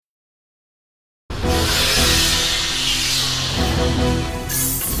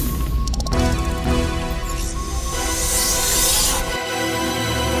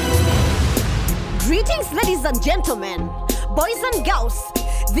and gentlemen, boys and girls,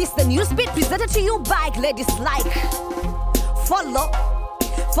 this the NewzBeat presented to you by ladies like. Follow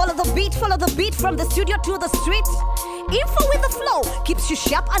the beat from the studio to the street. Info with the flow keeps you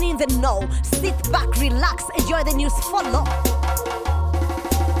sharp and in the know. Sit back, relax, enjoy the news. Follow.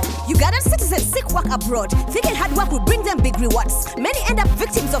 Ugandan citizens seek work abroad, thinking hard work will bring them big rewards. Many end up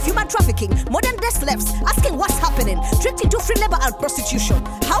victims of human trafficking, modern day slaves, asking what's happening, tricked into free labor and prostitution.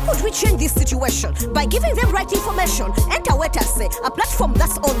 How could we change this situation? By giving them right information. Enter Wetase, a platform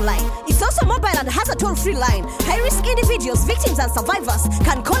that's online. It's also mobile and has a toll-free line. High-risk individuals, victims and survivors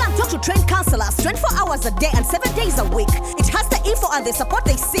can call and talk to trained counselors 24 hours a day and 7 days a week. It has the info and the support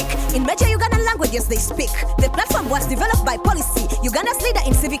they seek in major Ugandan languages they speak. The platform was developed by Policy, Uganda's leader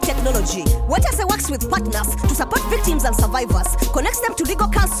in civic technology. Wetase works with partners to support victims and survivors, connects them to legal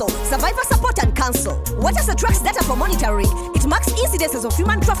counsel, survivor support and counsel. Wetase tracks data for monitoring. It marks incidences of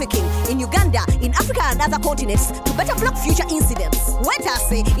human trafficking in Uganda, in Africa and other continents to better block future incidents.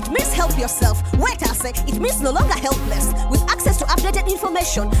 Wetase, it means help yourself. Wetase, it means no longer helpless. With access to updated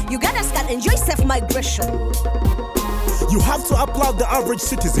information, Ugandans can enjoy safe migration. You have to applaud the average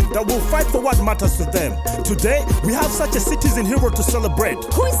citizen that will fight for what matters to them. Today, we have such a citizen hero to celebrate.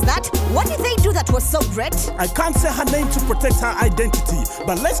 Who is that? What did they do that was so great? I can't say her name to protect her identity,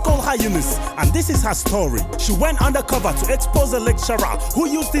 but let's call her Eunice, and this is her story. She went undercover to expose a lecturer who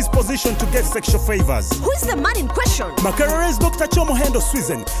used his position to get sexual favors. Who is the man in question? Makerere's Dr. Chomohendo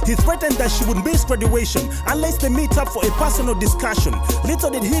Swisen. He threatened that she would miss graduation unless they meet up for a personal discussion. Little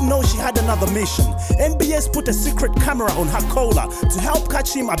did he know she had another mission. NBS put a secret camera on her collar to help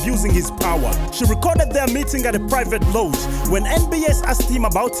catch him abusing his power. She recorded their meeting at a private lodge. When NBS asked him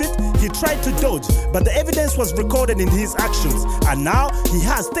about it, he tried to dodge, but the evidence was recorded in his actions, and now he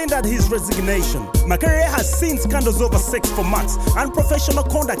has tendered his resignation. Makerere has seen scandals over sex for months, and professional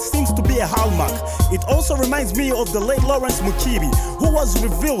conduct seems to be a hallmark. It also reminds me of the late Lawrence Mukibi, who was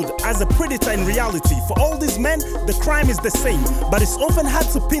revealed as a predator in reality. For all these men, the crime is the same, but it's often hard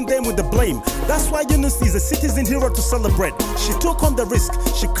to pin them with the blame. That's why Eunice is a citizen hero to celebrate. She took on the risk,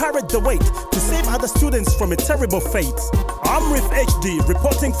 she carried the weight to save other students from a terrible fate. I'm Riff HD,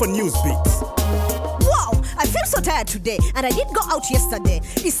 reporting for NewzBeat. Wow, I feel so tired today, and I did go out yesterday.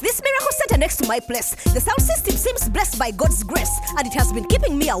 Is this miracle center next to my place? The sound system seems blessed by God's grace, and it has been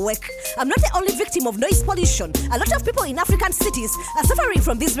keeping me awake. I'm not the only victim of noise pollution. A lot of people in African cities are suffering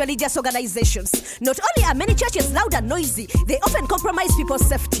from these religious organizations. Not only are many churches loud and noisy, they often compromise people's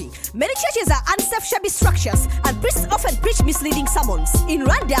safety. Many churches are unsafe, shabby structures, and priests often preach misleading sermons. In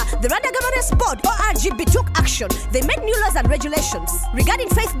Rwanda, the Rwanda Governance Board, RGB, took action. They made new laws and regulations regarding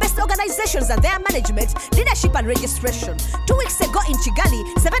faith-based organizations and their management, leadership and registration. 2 weeks ago in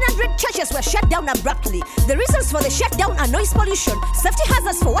Kigali, 700 churches were shut down abruptly. The reasons for the shutdown are noise pollution, safety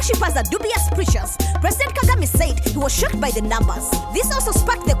hazards for worshippers and dubious preachers. President Kagame said he was shocked by the numbers. This also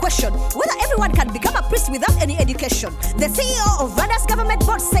sparked the question whether everyone can become a priest without any education. The CEO of Rwanda's government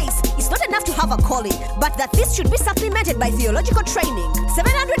board says it's not enough to have a calling, but that this should be supplemented by theological training.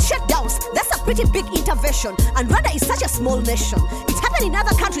 700 shutdowns, that's a pretty big intervention, and Rwanda is such a small nation. It's happened in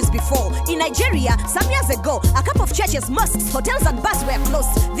other countries before. In Nigeria, some years ago, a couple of churches, mosques, hotels and bars were closed.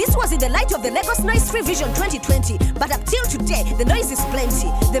 This was in the light of the Lagos Noise-Free Vision 2020, but up till today, the noise is plenty.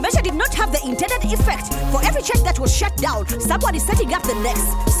 The measure did not have the intended effect. For every church that was shut down, someone is setting up the next.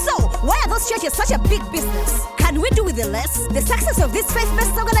 So, why are those churches such a big business? Can we do with the less? The success of these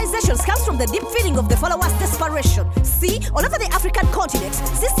faith-based organizations comes from the deep feeling of the followers' desperation. See, all over the African continent,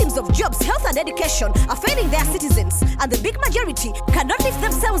 systems of jobs, health and education are failing their citizens, and the big majority cannot lift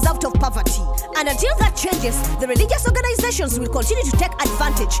themselves out of poverty. And until that changes, the religious organizations will continue to take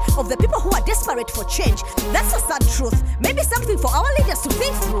advantage of the people who are desperate for change. That's a sad truth. Maybe something for our leaders to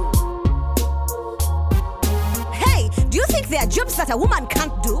think through. Hey, do you think there are jobs that a woman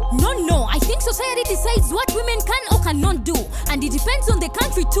can't do? No, I think society decides what women can or cannot do, and it depends on the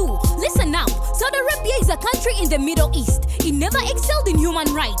country too. Listen now, Saudi Arabia is a country in the Middle East. It never excelled in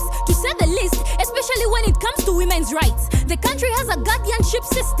human rights, to say the least, especially when it comes to women's rights. The country has a guardianship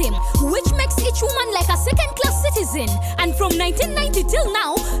system, which makes each woman like a second-class citizen. And from 1990 till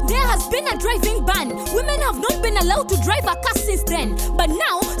now, there has been a driving ban. Women have not been allowed to drive a car since then. But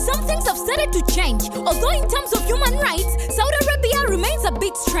now, some things have started to change. Although in terms of human rights, Saudi Arabia remains a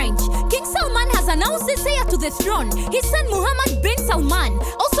bit strange. King Salman has announced his heir to the throne, his son Mohammed bin Salman,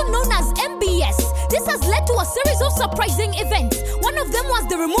 also known as MBS. This has led to a series of surprising events. One of them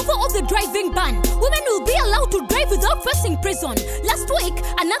was the removal of the driving ban. Women will be allowed to drive without facing prison. Last week,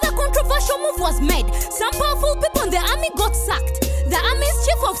 another controversial move was made. Some powerful people in the army got sacked. The army's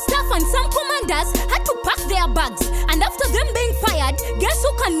chief of staff and some commanders had to pack their bags. And after them being fired, guess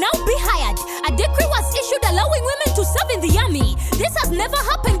who can now be hired? A decree was issued allowing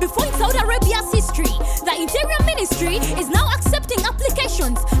ministry is now accepting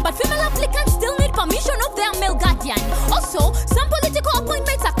applications, but female applicants still need permission of their male guardian. Also, some political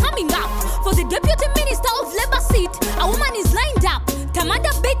appointments are coming up. For the Deputy Minister of Labour seat, a woman is lined up.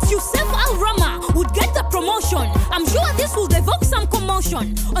 Tamada Bates Yusuf Al-Rama would get the promotion. I'm sure this will evoke some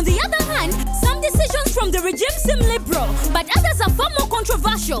commotion. On the other hand, some decisions from the regime seem liberal, but others are far more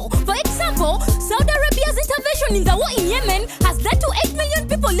controversial. For example, Saudi Arabia's intervention in the war in Yemen has led to 8 million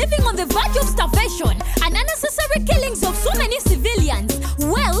people living on the verge of starvation and unnecessary killings of so many civilians.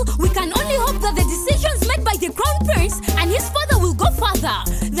 Well, we can only hope that the decisions made by the Crown Prince and his father will go further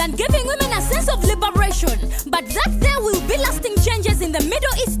than giving women a sense of liberation, but that there will be lasting changes in the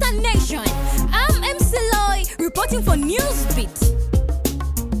Middle Eastern nation. I'm MC Loy, reporting for NewzBeat.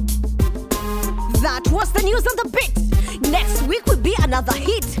 That was the news on the beat. Next week will be another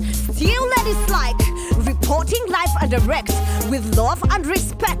hit. Still ladies like reporting live and direct with love and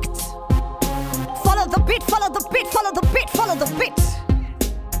respect. Follow the beat, follow the beat, follow the beat, follow the beat.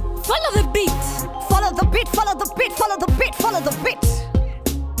 Follow the beat. Follow the beat, follow the beat, follow the beat, follow the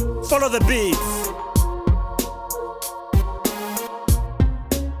beat. Follow the beats.